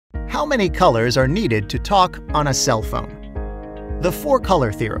How many colors are needed to talk on a cell phone? The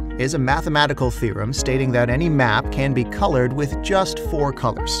four-color theorem is a mathematical theorem stating that any map can be colored with just four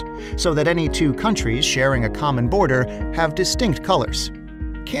colors, so that any two countries sharing a common border have distinct colors.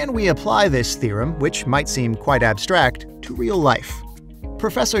 Can we apply this theorem, which might seem quite abstract, to real life?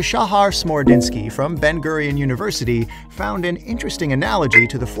 Professor Shahar Smordinsky from Ben-Gurion University found an interesting analogy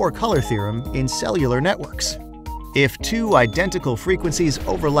to the four-color theorem in cellular networks. If two identical frequencies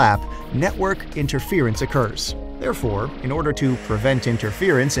overlap, network interference occurs. Therefore, in order to prevent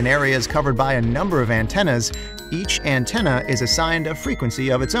interference in areas covered by a number of antennas, each antenna is assigned a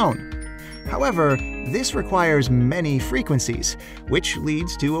frequency of its own. However, this requires many frequencies, which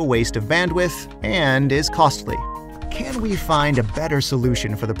leads to a waste of bandwidth and is costly. Can we find a better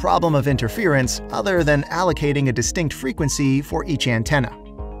solution for the problem of interference other than allocating a distinct frequency for each antenna?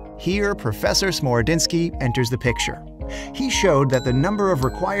 Here, Professor Smordinsky enters the picture. He showed that the number of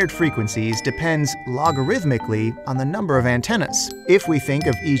required frequencies depends logarithmically on the number of antennas, if we think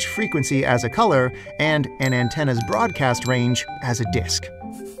of each frequency as a color and an antenna's broadcast range as a disk.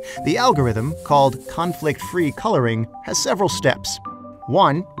 The algorithm, called conflict-free coloring, has several steps.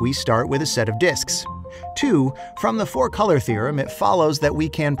 1. We start with a set of disks. 2. From the four-color theorem, it follows that we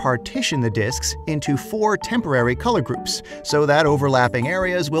can partition the disks into four temporary color groups, so that overlapping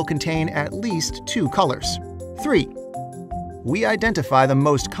areas will contain at least two colors. 3. We identify the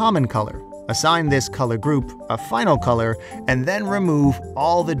most common color, assign this color group a final color, and then remove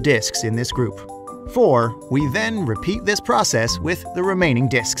all the disks in this group. 4. We then repeat this process with the remaining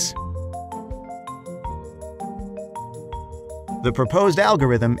disks. The proposed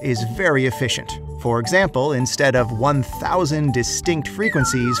algorithm is very efficient. For example, instead of 1,000 distinct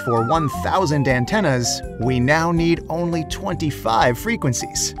frequencies for 1,000 antennas, we now need only 25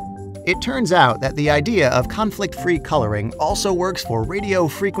 frequencies. It turns out that the idea of conflict-free coloring also works for radio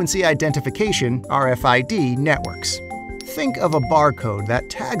frequency identification (RFID) networks. Think of a barcode that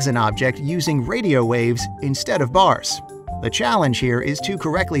tags an object using radio waves instead of bars. The challenge here is to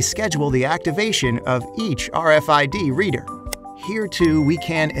correctly schedule the activation of each RFID reader. Here too, we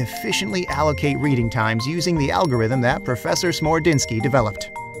can efficiently allocate reading times using the algorithm that Professor Smordinsky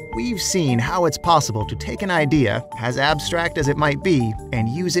developed. We've seen how it's possible to take an idea, as abstract as it might be, and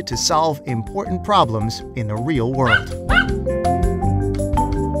use it to solve important problems in the real world.